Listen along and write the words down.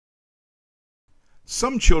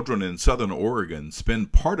Some children in southern Oregon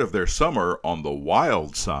spend part of their summer on the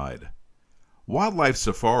wild side. Wildlife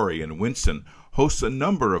Safari in Winston hosts a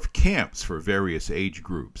number of camps for various age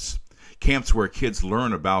groups. Camps where kids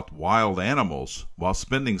learn about wild animals while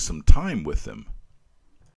spending some time with them.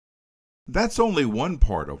 That's only one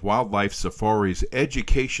part of Wildlife Safari's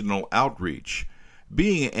educational outreach,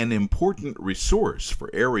 being an important resource for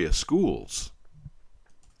area schools.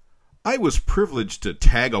 I was privileged to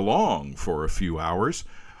tag along for a few hours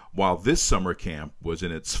while this summer camp was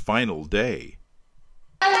in its final day.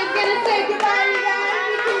 I was gonna say goodbye, you guys.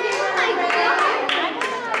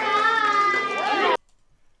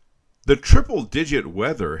 The triple-digit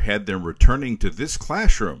weather had them returning to this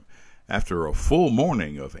classroom after a full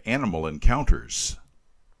morning of animal encounters.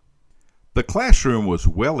 The classroom was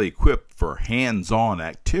well equipped for hands-on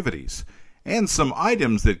activities and some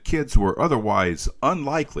items that kids were otherwise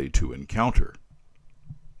unlikely to encounter.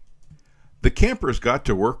 The campers got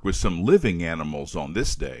to work with some living animals on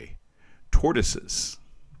this day, tortoises.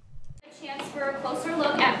 A chance for a closer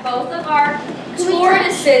look at both of our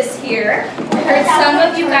tortoises here. I heard some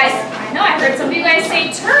of you guys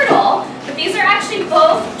say turtle, but these are actually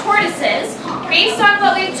both tortoises based on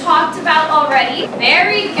what we've talked about already.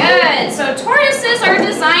 Very good. So tortoises are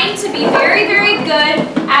designed to be very, very good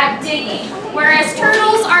at digging, whereas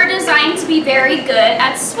turtles are designed to be very good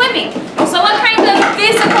at swimming. So what kinds of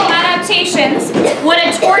physical adaptations would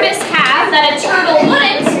a tortoise have that a turtle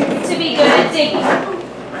wouldn't to be good at digging?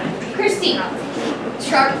 Christine.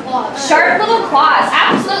 Sharp claws. Sharp little claws,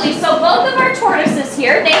 absolutely. So both of our tortoises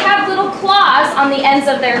here, they have little claws on the ends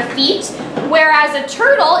of their feet, whereas a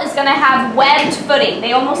turtle is going to have webbed footing.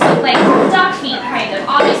 They almost look like duck feet, kind of.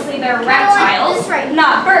 Obviously, they're reptiles,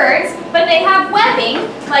 not birds, but they have webbing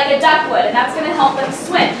like a duck would, and that's going to help them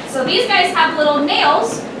swim. So these guys have little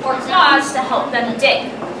nails or claws to help them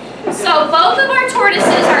dig. So both of our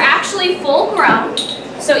tortoises are actually full grown,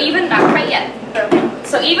 so even not quite yet.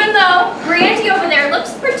 So even though Brandy over there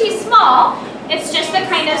looks pretty small, it's just the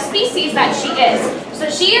kind of species that she is. So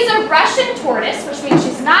she is a Russian tortoise, which means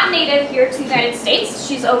she's not native here to the United States.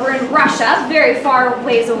 She's over in Russia, very far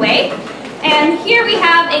ways away. And here we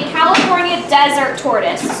have a California desert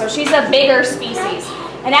tortoise. So she's a bigger species.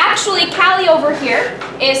 And actually, Callie over here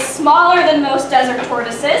is smaller than most desert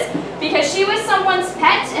tortoises because she was someone's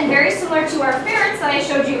pet, and very similar to our ferrets that I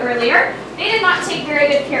showed you earlier, they did not take very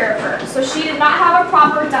good care of her. So she did not have a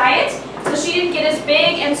proper diet, so she didn't get as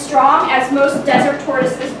big and strong as most desert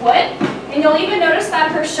tortoises would. And you'll even notice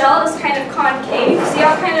that her shell is kind of concave. See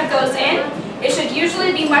how it kind of goes in? It should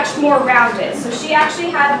usually be much more rounded. So she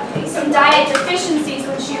actually had some diet deficiencies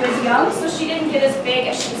when she was young, so she didn't get as big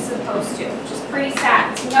as she's supposed to, which is pretty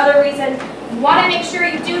sad. It's another reason you want to make sure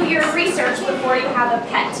you do your research before you have a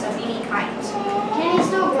pet of any kind. Can you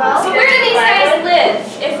still grow? So where do these guys live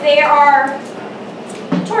if they are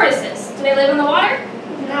tortoises? Do they live in the water?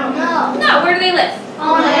 No. No, where do they live?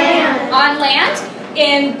 On land. On land?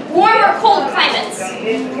 In warm or cold climates?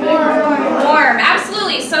 Warm,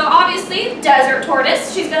 absolutely. So obviously, desert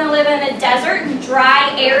tortoise, she's going to live in a desert,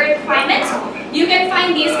 dry, arid climate. You can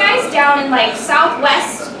find these guys down in like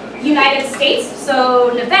southwest United States,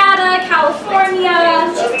 so Nevada,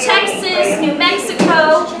 California, Texas, New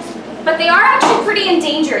Mexico. But they are actually pretty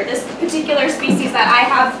endangered, this particular species that I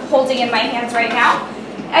have holding in my hands right now.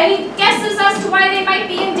 Any guesses as to why they might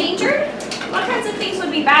be endangered? What kinds of things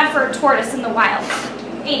would be bad for a tortoise in the wild?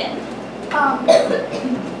 Aiden.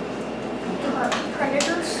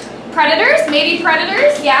 Predators. Predators? Maybe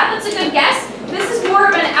predators? Yeah, that's a good guess. This is more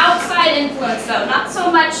of an outside influence though, not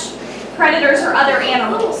so much predators or other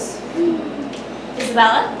animals.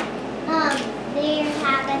 Isabella? Their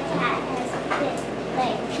habitat has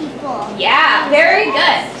like people. Yeah, very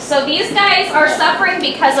good. So these guys are suffering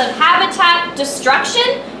because of habitat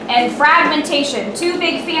destruction and fragmentation. Two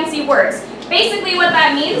big fancy words. Basically what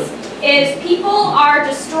that means is people are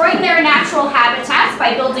destroying their natural habitats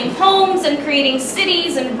by building homes and creating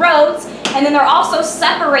cities and roads, and then they're also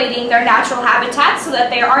separating their natural habitats so that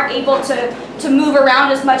they aren't able to move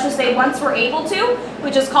around as much as they once were able to,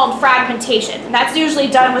 which is called fragmentation. And that's usually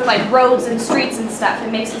done with like roads and streets and stuff.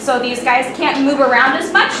 It makes it so these guys can't move around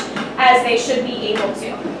as much as they should be able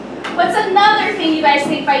to. What's another thing you guys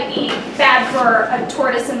think might be bad for a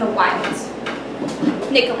tortoise in the wild?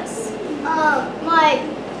 Nicholas.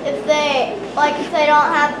 Like if they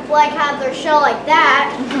don't have their shell like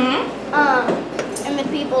that, and the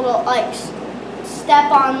people don't like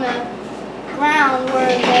step on the ground where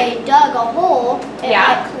they dug a hole, it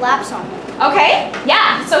might collapse on them. Okay,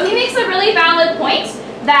 yeah, so he makes a really valid point.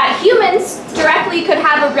 that humans directly could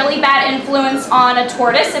have a really bad influence on a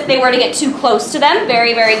tortoise if they were to get too close to them.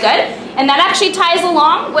 Very, very good. And that actually ties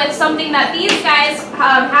along with something that these guys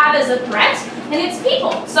have as a threat, and it's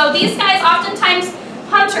people. So these guys oftentimes,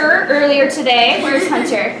 Hunter earlier today, where's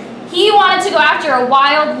Hunter? He wanted to go after a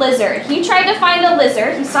wild lizard. He tried to find a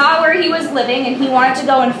lizard. He saw where he was living and he wanted to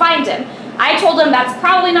go and find him. I told him that's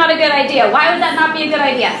probably not a good idea. Why would that not be a good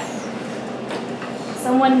idea?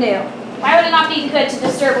 Someone knew. Why would it not be good to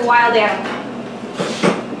disturb a wild animal?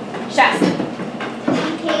 Shasta.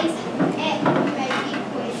 Because it might be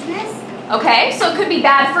poisonous. Okay, so it could be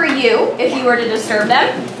bad for you if you were to disturb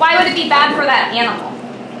them. Why would it be bad for that animal?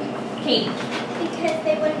 Katie. Because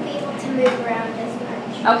they wouldn't be able to move around as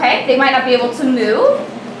much. Okay, they might not be able to move.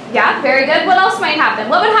 Yeah, very good. What else might happen?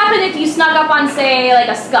 What would happen if you snuck up on, say, like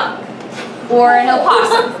a skunk or an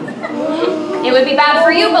opossum? It would be bad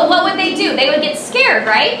for you, but what would they do? They would get scared,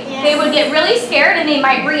 right? Yes. They would get really scared and they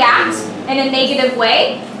might react in a negative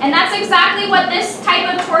way. And that's exactly what this type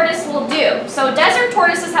of tortoise will do. So desert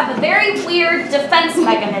tortoises have a very weird defense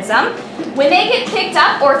mechanism. When they get picked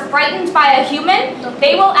up or frightened by a human,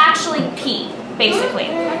 they will actually pee,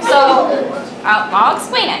 basically. So I'll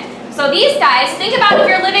explain it. So these guys, think about if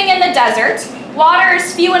you're living in the desert, water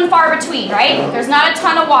is few and far between, right? There's not a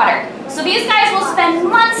ton of water. So these guys will spend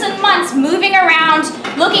months and months moving around,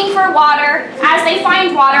 looking for water. As they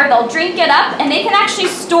find water, they'll drink it up, and they can actually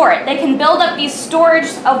store it. They can build up these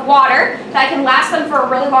storage of water that can last them for a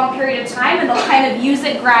really long period of time, and they'll kind of use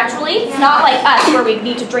it gradually. It's not like us where we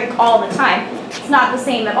need to drink all the time. It's not the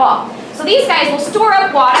same at all. So these guys will store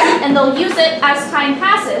up water, and they'll use it as time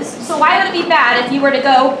passes. So why would it be bad if you were to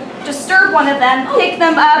go disturb one of them, pick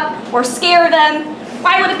them up, or scare them?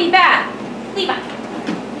 Why would it be bad? Levi.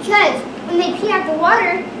 Because when they pee out the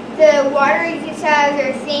water gets out of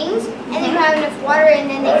their things, and they don't have enough water, and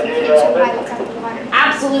then they can survive without the water.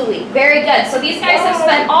 Absolutely. Very good. So these guys have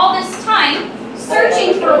spent all this time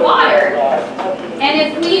searching for water, and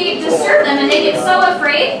if we disturb them and they get so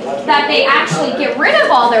afraid that they actually get rid of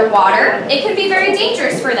all their water, it can be very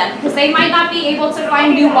dangerous for them because they might not be able to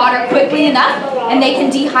find new water quickly enough and they can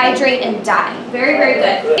dehydrate and die. Very, very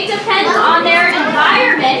good. It depends on their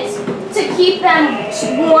environment to keep them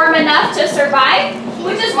warm enough to survive,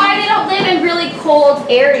 which is why they don't live in really cold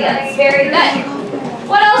areas. Very good.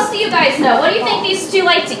 What else do you guys know? What do you think these two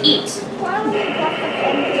like to eat? What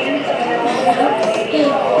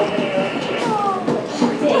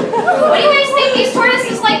do you guys think these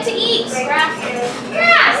tortoises like to eat? Grass.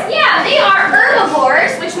 Yeah, they are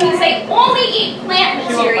herbivores, which means they only eat plant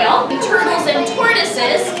material. Turtles and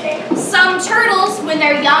tortoises. Some turtles, when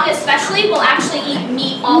they're young especially, will actually eat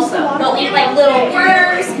meat also. They'll eat like little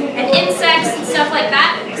worms and insects and stuff like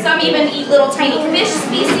that. Some even eat little tiny fish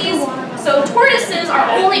species. So tortoises are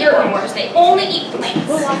only herbivores. They only eat plants.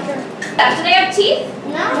 Do they have teeth?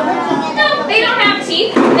 No, they don't have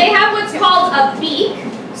teeth. They have what's called a beak.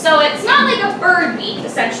 So it's not like a bird beak,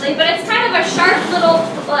 essentially, but it's kind of a sharp little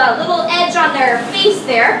edge on their face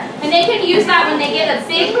there. And they can use that when they get a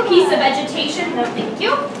big piece of vegetation. No, thank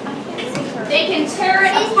you. They can tear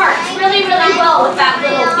it apart really, really well with that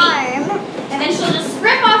little beak. And then she'll just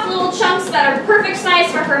rip off little chunks that are perfect size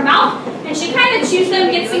for her mouth. And she kind of chews them,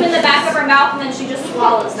 gets them in the back of her mouth, and then she just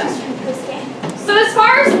swallows them. So as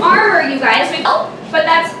far as armor, you guys, but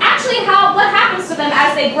that's actually what happens to them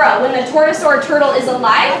as they grow. When the tortoise or turtle is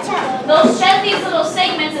alive, they'll shed these little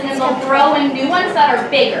segments and then they'll grow in new ones that are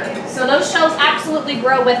bigger. So those shells absolutely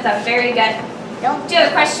grow with them. Very good. Do you have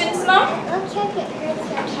a question, Simone? Looks like it hurts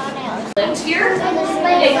their toenails. Lived here?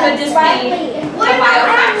 It could just be a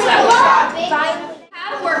biofact that was wrong.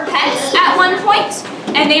 Were pets at one point,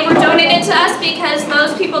 and they were donated to us because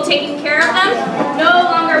those people taking care of them no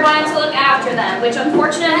longer wanted to look after them, which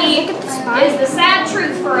unfortunately is the sad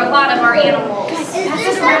truth for a lot of our animals. Is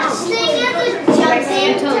this such thing as a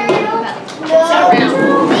jumping turtle? No.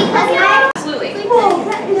 Absolutely.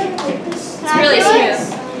 It's really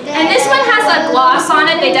smooth. And this one has a gloss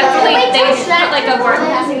on it. They put like a word.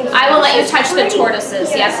 I will let you touch the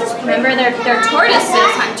tortoises. Yes, remember they're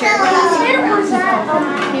tortoises, Hunter.